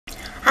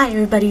Hi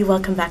everybody,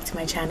 welcome back to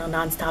my channel,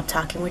 Nonstop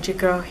Talking with your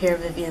girl here,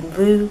 Vivian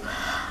Blue.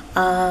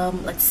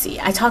 Let's see,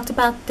 I talked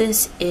about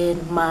this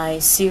in my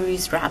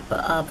series wrap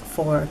up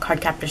for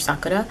Cardcaptor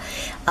Sakura,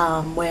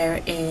 where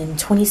in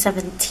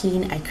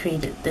 2017 I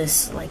created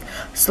this like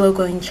slow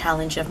going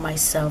challenge of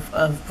myself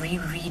of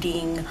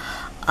rereading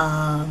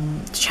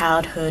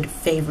childhood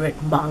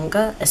favorite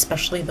manga,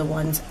 especially the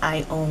ones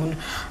I own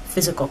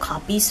physical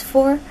copies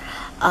for.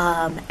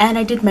 And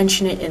I did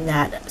mention it in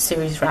that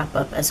series wrap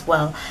up as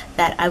well,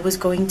 that I was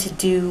going to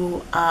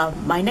do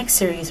my next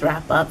series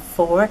wrap up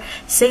for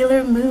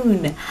Sailor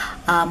Moon.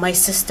 My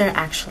sister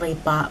actually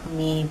bought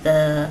me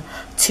the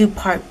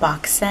two-part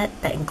box set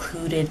that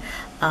included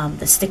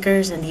the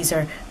stickers, and these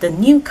are the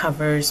new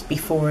covers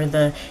before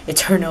the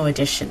Eternal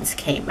editions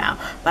came out.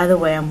 By the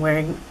way, I'm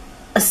wearing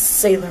a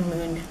Sailor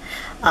Moon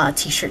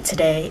t-shirt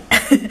today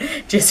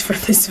just for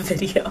this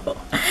video,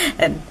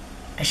 and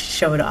I should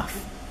show it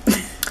off.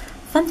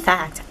 Fun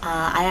fact,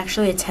 I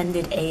actually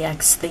attended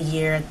AX the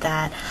year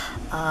that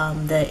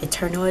the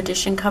Eternal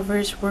edition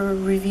covers were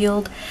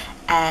revealed,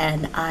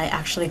 and I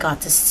actually got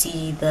to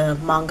see the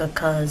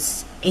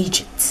mangaka's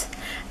agent.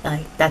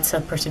 Like, that's a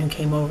person who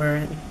came over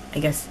and I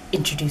guess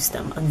introduced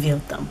them,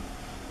 unveiled them.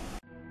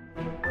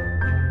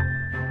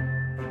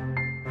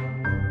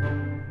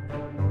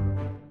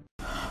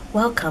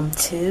 Welcome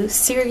to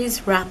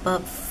series wrap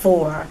up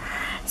for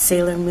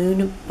Sailor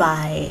Moon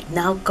by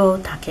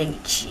Naoko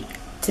Takeuchi.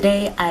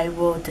 Today I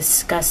will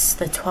discuss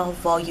the 12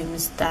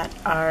 volumes that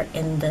are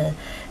in the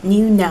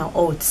new now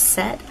old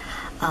set.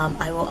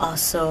 I will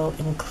also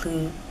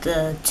include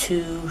the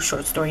 2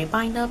 short story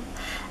bind-up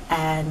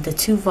and the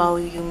 2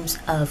 volumes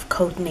of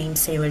Codename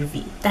Sailor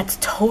V. That's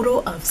a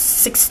total of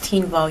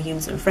 16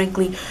 volumes, and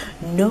frankly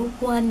no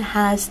one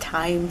has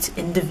time to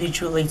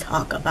individually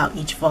talk about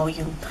each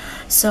volume,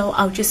 so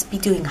I'll just be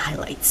doing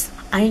highlights.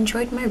 I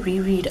enjoyed my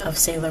reread of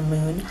Sailor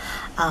Moon.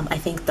 I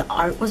think the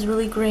art was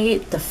really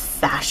great, the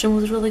fashion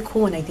was really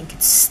cool, and I think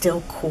it's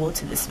still cool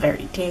to this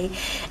very day.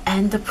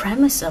 And the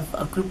premise of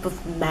a group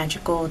of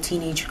magical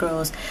teenage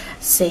girls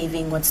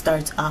saving what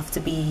starts off to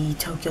be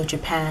Tokyo,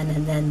 Japan,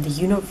 and then the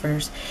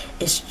universe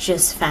is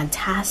just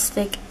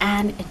fantastic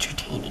and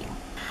entertaining.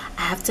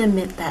 I have to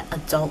admit that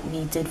adult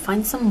me did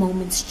find some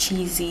moments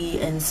cheesy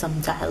and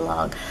some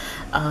dialogue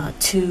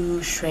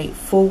too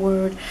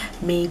straightforward.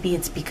 Maybe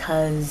it's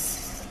because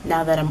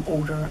now that I'm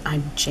older,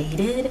 I'm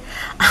jaded,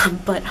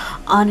 but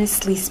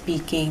honestly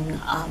speaking,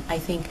 I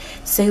think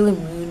Sailor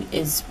Moon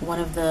is one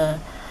of the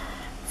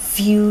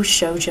few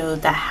shoujo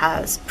that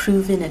has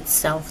proven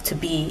itself to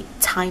be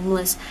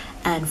timeless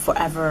and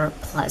forever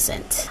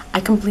pleasant. I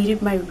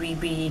completed my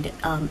reread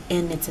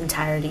in its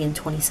entirety in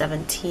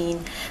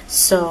 2017,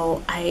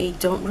 so I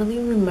don't really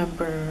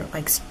remember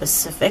like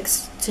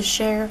specifics to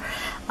share,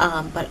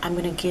 but I'm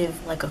gonna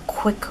give like a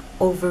quick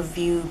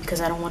overview because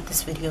I don't want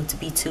this video to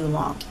be too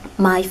long.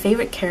 My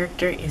favorite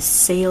character is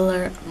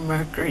Sailor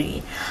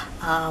Mercury.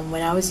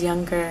 When I was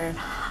younger,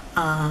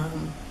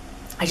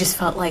 I just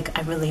felt like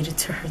I related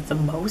to her the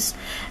most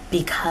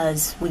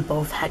because we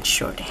both had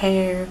short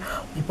hair,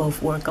 we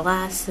both wore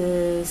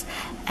glasses,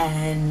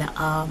 and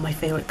my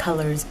favorite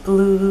color is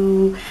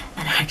blue,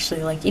 and I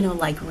actually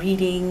like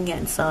reading,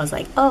 and so I was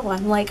like, oh,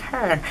 I'm like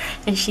her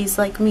and she's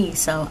like me,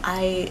 so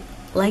I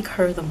like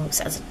her the most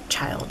as a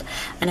child,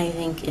 and I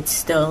think it's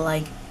still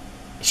like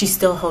she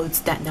still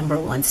holds that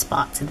 #1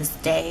 spot to this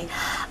day.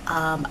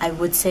 I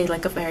would say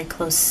like a very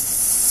close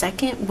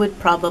second would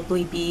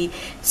probably be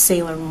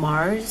Sailor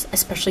Mars,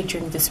 especially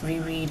during this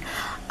reread.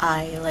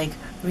 I like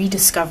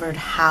rediscovered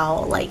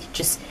how like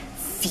just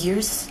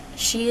fierce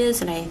she is,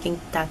 and I think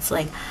that's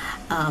like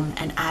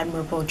an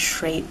admirable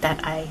trait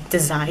that I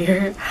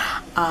desire.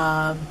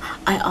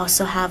 I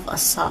also have a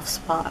soft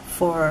spot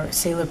for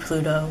Sailor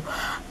Pluto,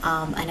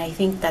 and I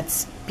think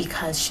that's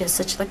because she has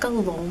such like a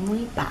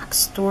lonely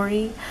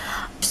backstory.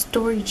 The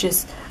story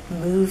just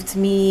moved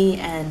me,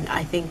 and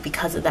I think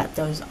because of that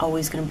there's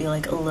always going to be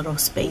like a little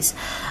space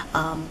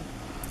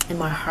in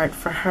my heart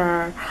for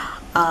her.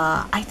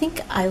 I think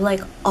I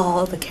like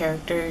all the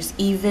characters,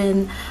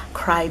 even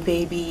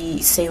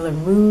Crybaby Sailor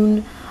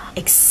Moon,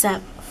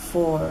 except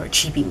for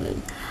Chibi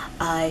Moon.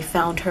 I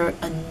found her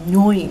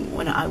annoying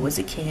when I was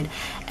a kid,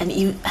 and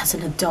even as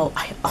an adult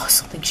I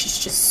also think she's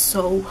just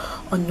so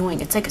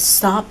annoying. It's like,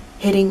 stop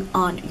hitting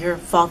on your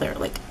father.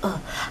 Like,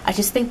 I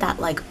just think that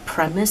like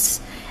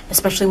premise,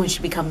 especially when she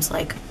becomes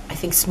like, I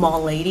think,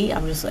 small lady,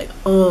 I'm just like,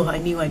 oh, I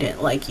knew I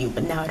didn't like you,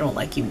 but now I don't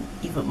like you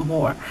even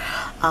more.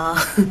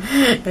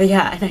 But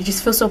yeah, and I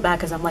just feel so bad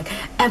because I'm like,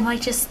 am I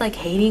just like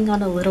hating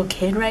on a little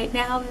kid right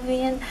now,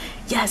 Vivian?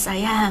 Yes, I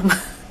am.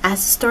 As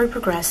the story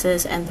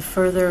progresses and the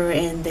further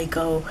in they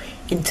go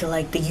into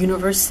like the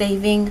universe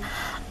saving,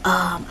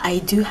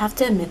 I do have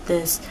to admit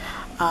this,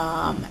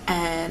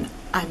 and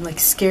I'm like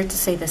scared to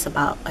say this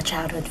about a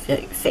childhood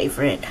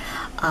favorite,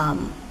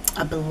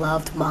 a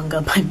beloved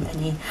manga by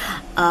many,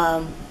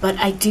 but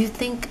I do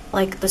think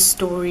like the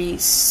story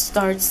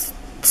starts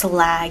to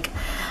lag.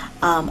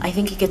 I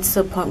think it gets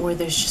to a point where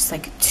there's just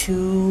like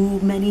too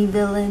many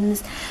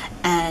villains,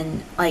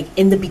 and like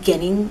in the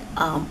beginning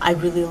I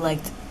really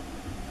liked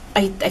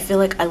I feel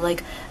like I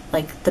like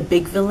the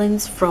big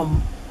villains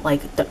from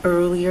like the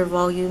earlier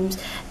volumes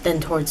than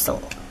towards the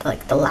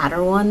like the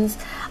latter ones.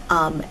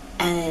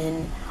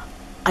 And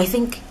I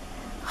think,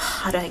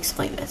 how do I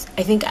explain this?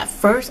 I think at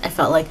first I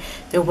felt like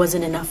there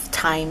wasn't enough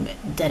time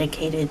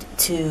dedicated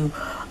to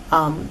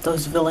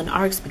those villain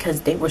arcs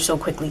because they were so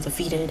quickly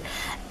defeated,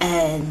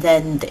 and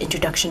then the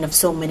introduction of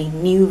so many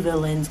new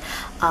villains,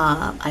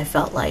 I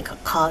felt like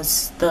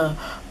caused the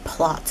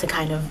plot to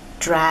kind of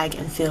drag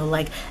and feel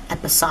like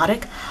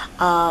episodic.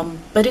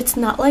 But it's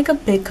not like a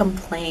big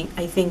complaint.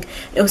 I think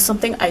it was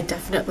something I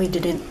definitely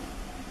didn't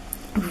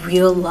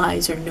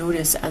realize or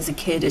notice as a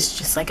kid. It's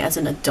just like as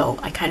an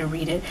adult I kind of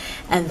read it,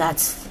 and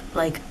that's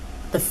like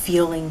the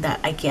feeling that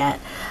I get.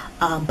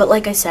 But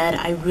like I said,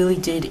 I really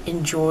did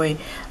enjoy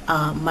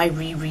my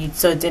reread,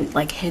 so it didn't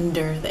like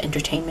hinder the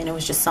entertainment. It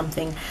was just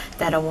something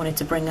that I wanted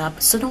to bring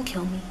up, so don't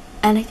kill me.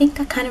 And I think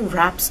that kind of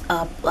wraps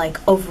up like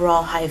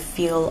overall how I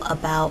feel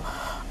about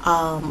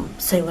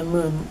Sailor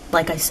Moon.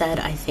 Like I said,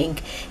 I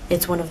think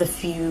it's one of the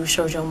few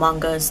shoujo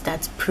mangas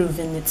that's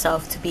proven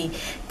itself to be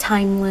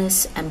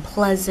timeless and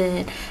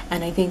pleasant,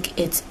 and I think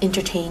it's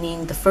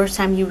entertaining the first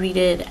time you read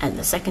it and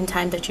the second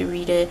time that you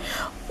read it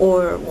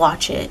or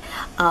watch it.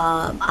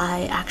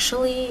 I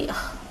actually,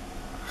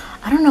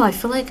 I don't know, I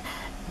feel like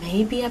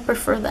maybe I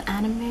prefer the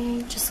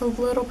anime just a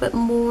little bit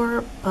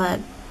more, but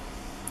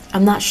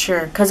I'm not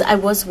sure because I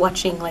was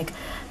watching like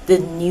the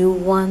new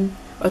one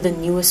or the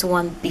newest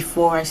one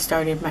before I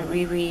started my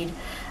reread,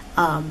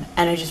 and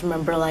I just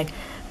remember like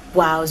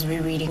while I was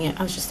rereading it,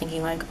 I was just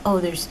thinking like, oh,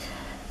 there's,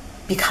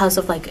 because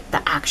of like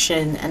the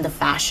action and the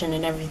fashion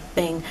and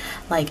everything,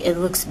 like it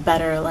looks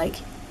better like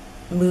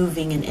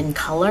moving and in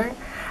color.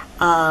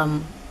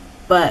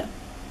 But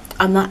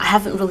I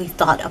haven't really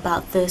thought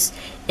about this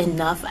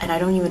enough, and I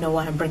don't even know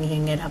why I'm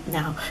bringing it up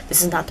now.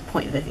 This is not the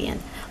point,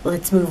 Vivian.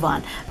 Let's move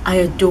on. I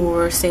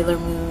adore Sailor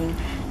Moon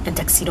and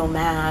Tuxedo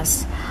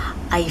Mask.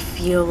 I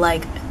feel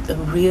like the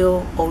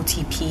real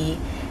OTP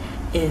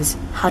is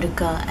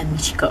Haruka and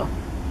Michiko.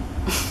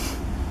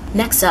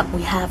 Next up,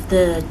 we have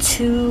the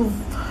 2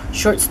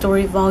 short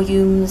story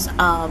volumes.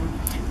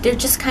 They're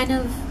just kind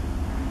of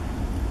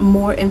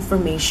more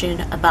information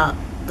about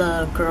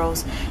the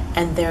girls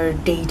and their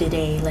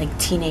day-to-day like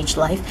teenage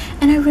life,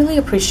 and I really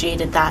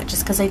appreciated that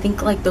just because I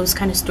think like those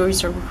kind of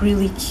stories are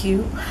really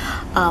cute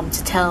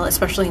to tell,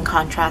 especially in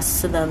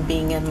contrast to them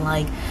being in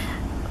like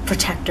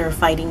protector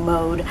fighting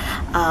mode.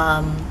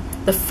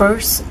 The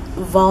first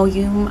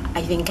volume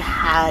I think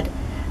had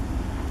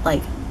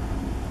like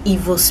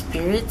evil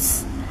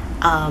spirits,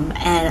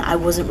 and I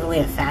wasn't really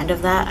a fan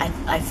of that.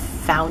 I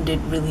found it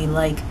really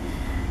like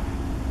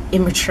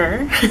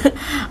immature.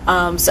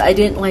 So I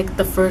didn't like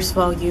the first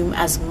volume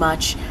as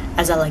much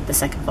as I liked the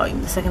second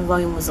volume. The second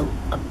volume was a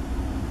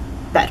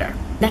better.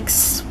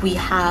 Next, we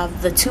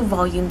have the 2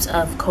 volumes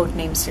of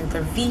Codename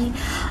Sailor V.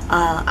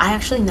 I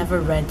actually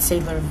never read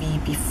Sailor V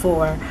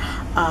before,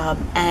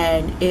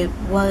 and it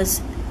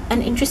was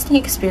an interesting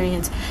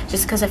experience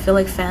just because I feel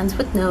like fans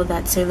would know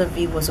that Sailor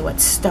V was what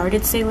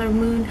started Sailor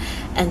Moon,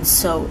 and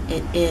so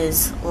it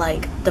is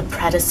like the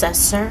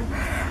predecessor.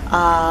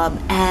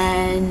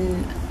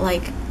 And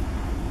like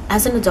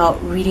as an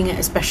adult reading it,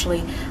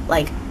 especially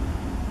like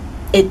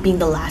it being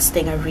the last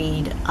thing I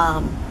read,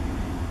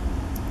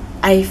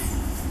 I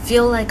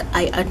feel like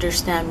I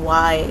understand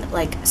why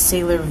like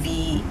Sailor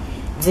V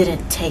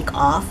didn't take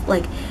off.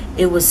 Like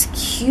it was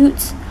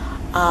cute,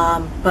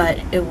 but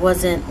it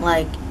wasn't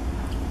like,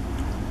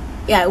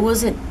 yeah, it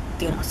wasn't,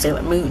 you know,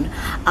 Sailor Moon.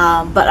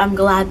 But I'm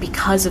glad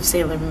because of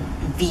Sailor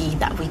V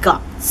that we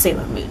got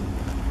Sailor Moon.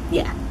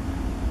 Yeah,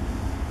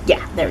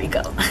 there we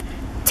go.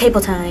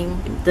 Table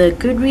time. The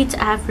Goodreads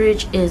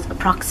average is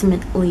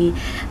approximately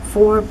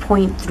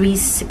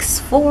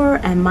 4.364,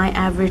 and my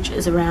average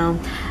is around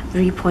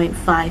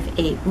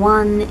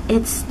 3.581.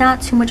 It's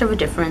not too much of a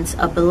difference.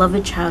 A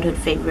beloved childhood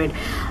favorite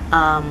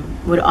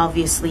would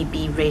obviously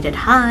be rated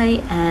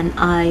high, and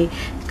I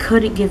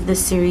couldn't give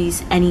this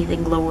series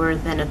anything lower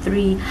than a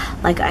 3.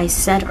 Like I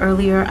said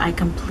earlier, I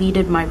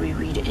completed my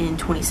reread in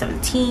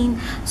 2017,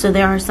 so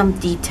there are some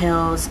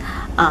details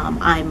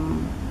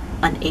I'm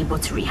unable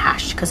to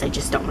rehash because I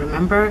just don't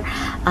remember,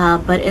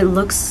 but it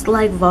looks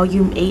like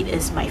volume 8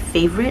 is my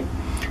favorite.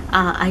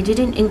 I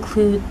didn't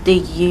include the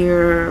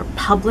year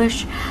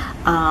published,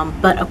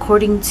 but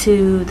according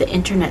to the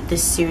internet,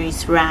 this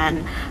series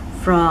ran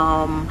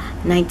from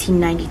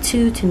 1992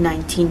 to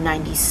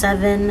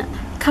 1997.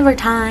 Cover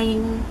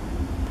time.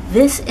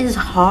 This is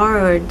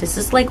hard. This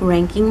is like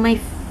ranking my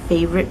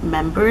favorite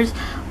members,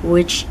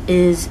 which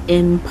is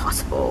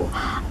impossible.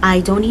 I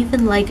don't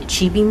even like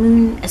Chibi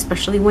Moon,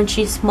 especially when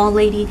she's a small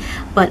lady,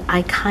 but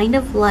I kind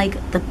of like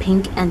the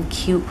pink and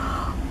cute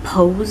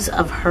pose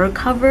of her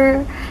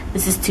cover.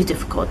 This is too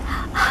difficult.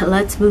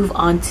 Let's move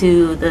on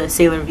to the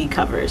Sailor V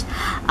covers.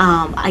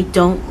 I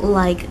don't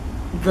like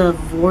the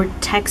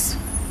vortex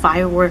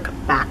firework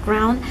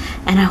background,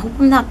 and I hope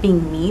I'm not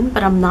being mean,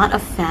 but I'm not a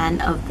fan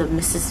of the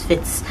Mrs.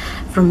 Fitz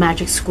from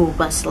Magic School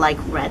Bus like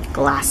red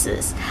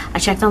glasses. I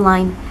checked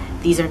online,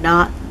 these are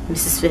not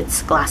Mrs.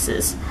 Fitz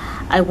glasses.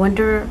 I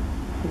wonder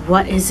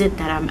what is it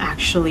that I'm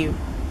actually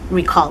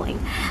recalling.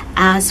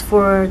 As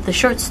for the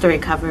short story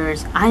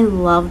covers, I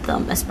love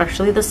them,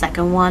 especially the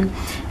second one.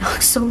 It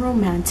looks so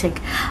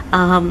romantic.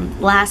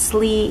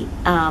 Lastly,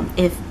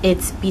 if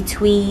it's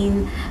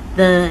between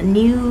the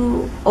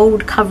new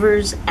old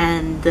covers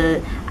and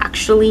the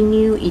actually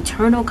new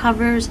eternal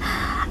covers,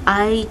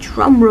 I,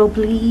 drumroll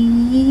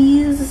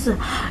please,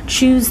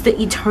 choose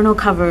the eternal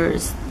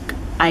covers.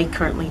 I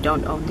currently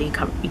don't own the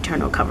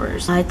eternal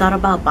covers. I thought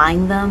about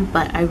buying them,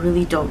 but I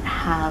really don't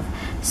have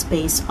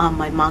space on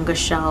my manga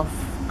shelf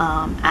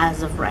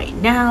as of right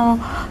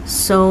now,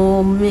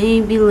 so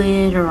maybe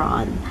later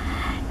on.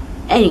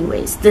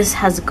 Anyways, this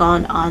has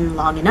gone on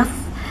long enough.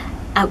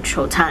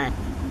 Outro time.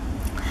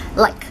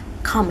 Like,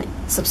 comment,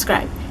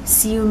 subscribe.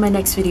 See you in my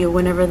next video,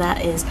 whenever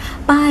that is.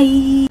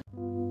 Bye!